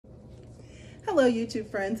Hello YouTube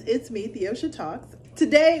friends, it's me, Theosha Talks.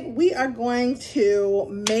 Today we are going to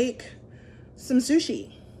make some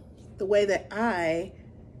sushi the way that I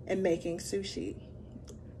am making sushi.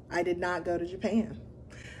 I did not go to Japan.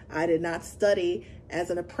 I did not study as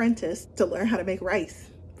an apprentice to learn how to make rice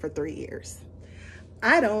for 3 years.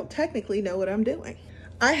 I don't technically know what I'm doing.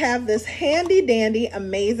 I have this handy dandy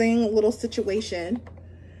amazing little situation.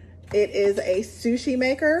 It is a sushi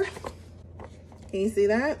maker. Can you see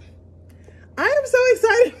that? I am so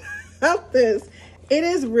excited about this. It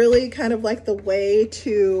is really kind of like the way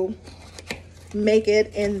to make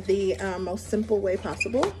it in the most simple way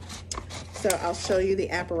possible. So I'll show you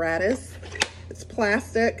the apparatus. It's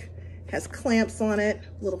plastic, has clamps on it,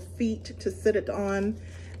 little feet to sit it on.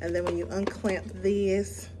 And then when you unclamp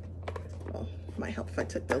these, well, it might help if I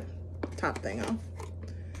took the top thing off.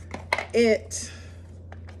 It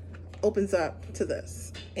opens up to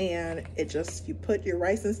this and it just, you put your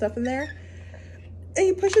rice and stuff in there and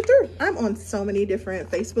you push it through. I'm on so many different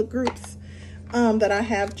Facebook groups that I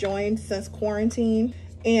have joined since quarantine.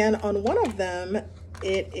 And on one of them,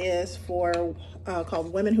 it is for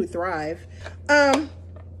called Women Who Thrive.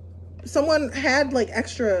 Someone had like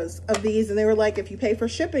extras of these and they were like, if you pay for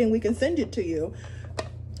shipping, we can send it to you.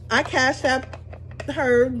 I cashed out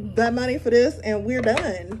her that money for this and we're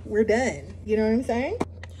done. We're done. You know what I'm saying?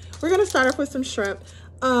 We're gonna start off with some shrimp.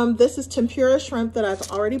 This is tempura shrimp that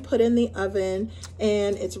I've already put in the oven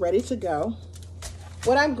and it's ready to go.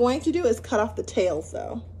 What I'm going to do is cut off the tails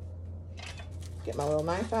though. Get my little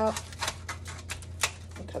knife out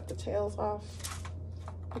and cut the tails off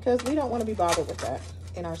because we don't want to be bothered with that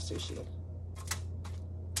in our sushi.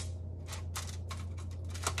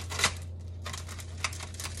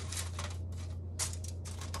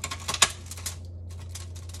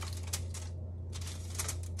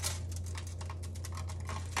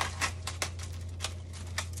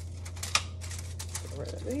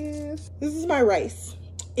 This is my rice.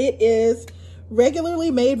 It is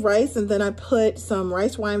regularly made rice and then I put some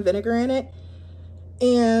rice wine vinegar in it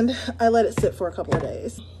and I let it sit for a couple of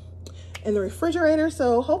days in the refrigerator,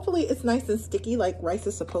 so hopefully it's nice and sticky like rice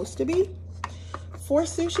is supposed to be. For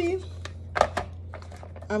sushi,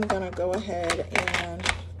 I'm gonna go ahead and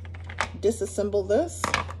disassemble this.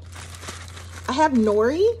 I have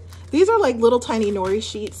nori. These are like little tiny nori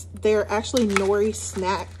sheets. They're actually nori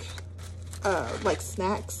snack, like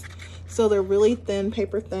snacks. So they're really thin,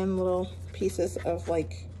 paper thin little pieces of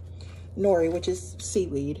like nori, which is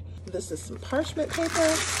seaweed. This is some parchment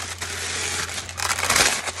paper.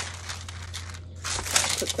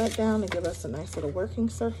 Put that down to give us a nice little working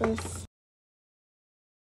surface.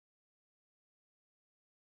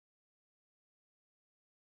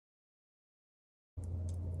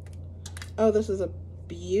 Oh, this is a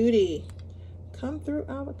beauty. Come through,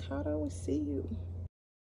 avocado, we see you.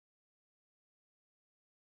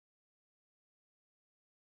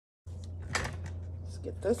 Let's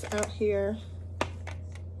get this out here.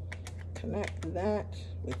 Connect that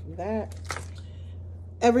with that.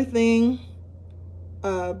 Everything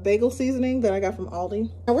bagel seasoning that I got from Aldi.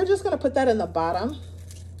 And we're just gonna put that in the bottom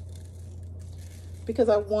because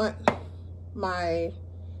I want my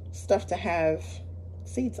stuff to have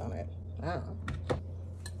seeds on it. I don't know.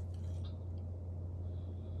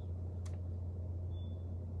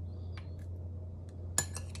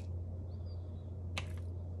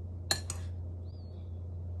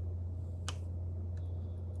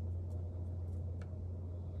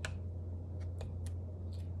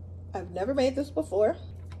 I've never made this before.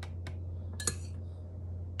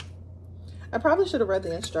 I probably should have read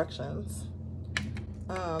the instructions.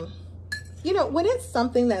 You know, when it's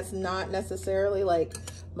something that's not necessarily like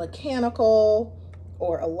mechanical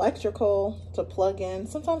or electrical to plug in,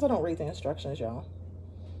 sometimes I don't read the instructions, y'all.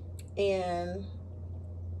 And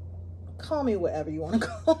call me whatever you want to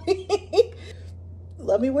call me.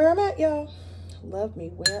 Love me where I'm at, y'all. Love me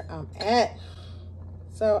where I'm at.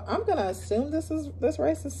 So I'm gonna assume this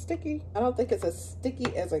rice is sticky. I don't think it's as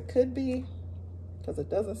sticky as it could be because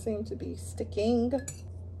it doesn't seem to be sticking.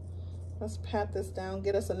 Let's pat this down,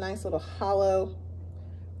 get us a nice little hollowed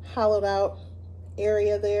out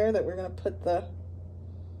area there that we're gonna put the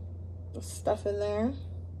stuff in there.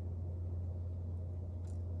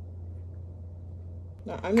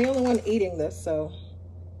 Now I'm the only one eating this, so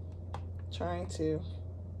trying to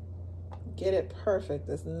get it perfect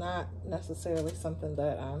is not necessarily something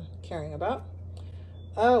that I'm caring about.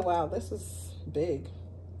 Oh wow, this is big.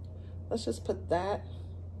 Let's just put that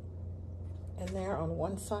in there on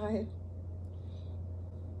one side.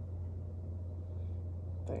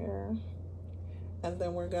 There. And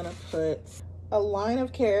then we're gonna put a line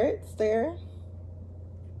of carrots there.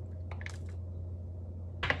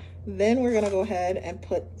 Then we're gonna go ahead and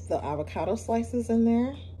put the avocado slices in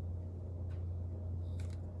there.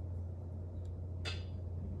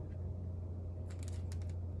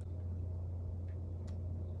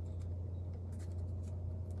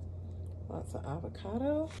 Lots of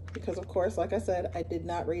avocado, because of course, like I said, I did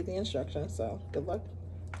not read the instructions, so good luck.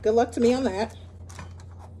 Good luck to me on that.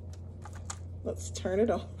 Let's turn it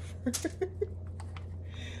over.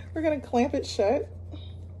 We're gonna clamp it shut.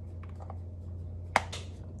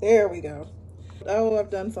 There we go. Oh, I've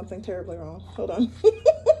done something terribly wrong. Hold on.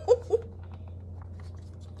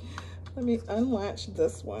 Let me unlatch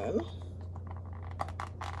this one.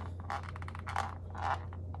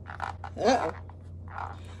 Uh-oh.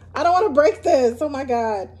 I don't want to break this. Oh my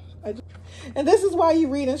God. And this is why you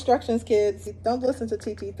read instructions, kids. Don't listen to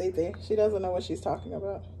TT Thee. She doesn't know what she's talking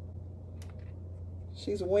about.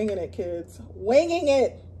 She's winging it, kids. Winging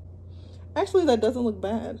it. Actually, that doesn't look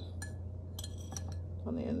bad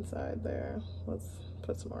on the inside there. Let's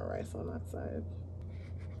put some more rice on that side.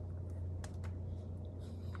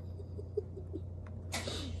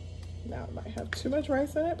 Now it might have too much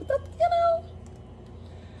rice in it, but that's, you know,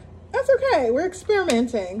 that's okay. We're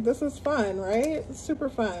experimenting. This is fun, right? It's super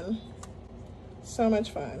fun. So much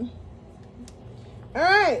fun. All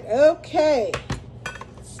right, okay.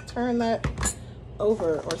 Let's turn that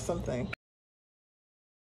over or something.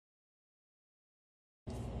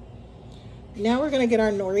 Now we're gonna get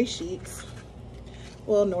our nori sheets.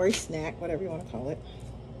 Well, nori snack, whatever you want to call it.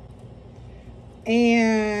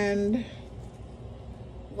 And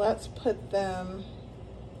let's put them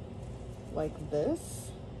like this.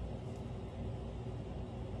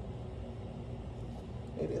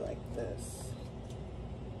 Maybe like this.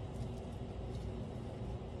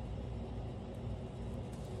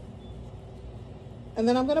 And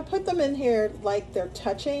then I'm gonna put them in here like they're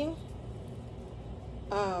touching,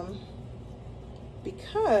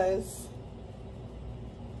 because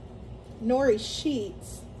nori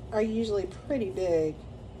sheets are usually pretty big,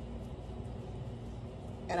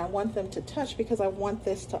 and I want them to touch because I want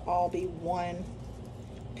this to all be one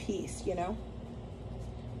piece, you know?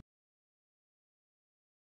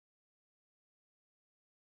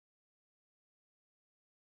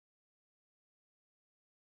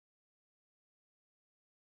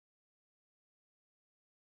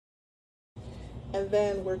 And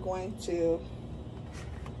then we're going to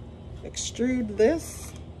extrude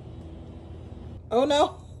this. Oh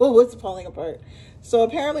no, oh, it's falling apart. So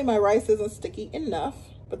apparently my rice isn't sticky enough,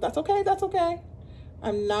 but that's okay, that's okay.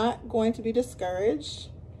 I'm not going to be discouraged.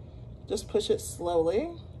 Just push it slowly,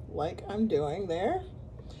 like I'm doing there.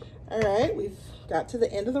 All right, we've got to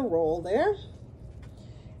the end of the roll there.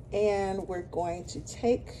 And we're going to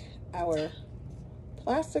take our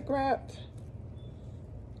plastic wrap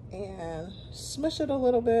and smush it a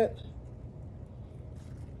little bit,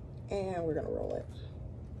 and we're gonna roll it.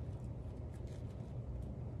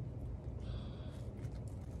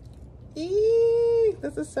 Eee,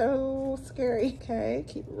 this is so scary. Okay,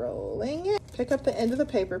 keep rolling it. Pick up the end of the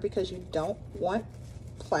paper because you don't want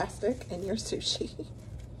plastic in your sushi.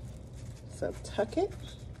 So tuck it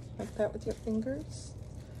like that with your fingers.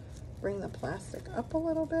 Bring the plastic up a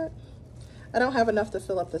little bit. I don't have enough to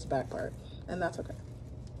fill up this back part, and that's okay.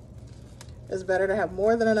 It's better to have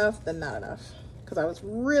more than enough than not enough, because I was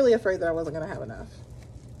really afraid that I wasn't going to have enough,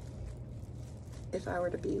 if I were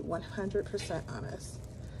to be 100% honest.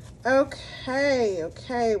 Okay,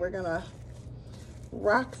 we're going to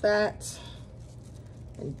rock that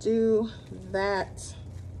and do that.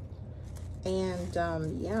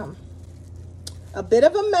 And yeah, a bit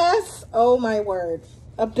of a mess. Oh my word,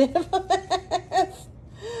 a bit of a mess.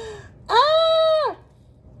 Ah!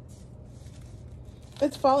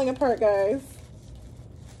 It's falling apart, guys.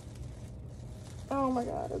 Oh my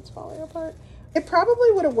God, it's falling apart. It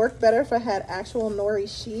probably would have worked better if I had actual nori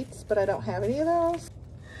sheets, but I don't have any of those.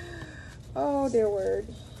 Oh dear word.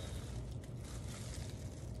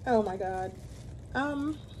 Oh my God.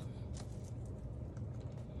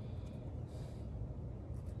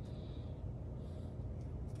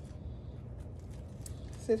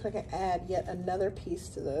 See if I can add yet another piece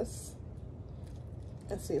to this.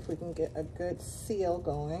 And see if we can get a good seal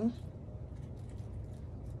going.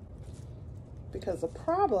 Because the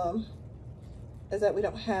problem is that we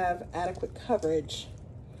don't have adequate coverage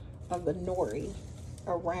of the nori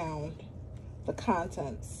around the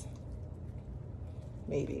contents.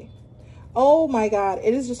 Maybe. Oh my God,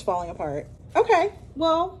 it is just falling apart. Okay,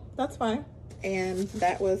 well, that's fine. And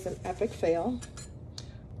that was an epic fail.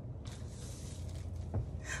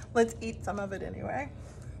 Let's eat some of it anyway.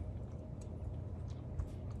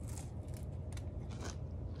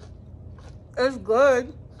 It's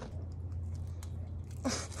good.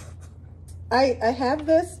 I have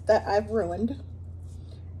this that I've ruined,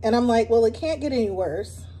 and I'm like, well, it can't get any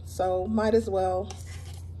worse, so might as well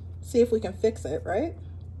see if we can fix it, right?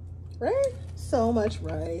 Right? So much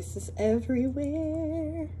rice is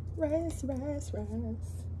everywhere. Rice, rice,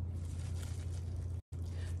 rice.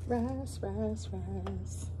 Rice, rice,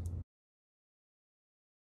 rice.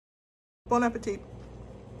 Bon appetit.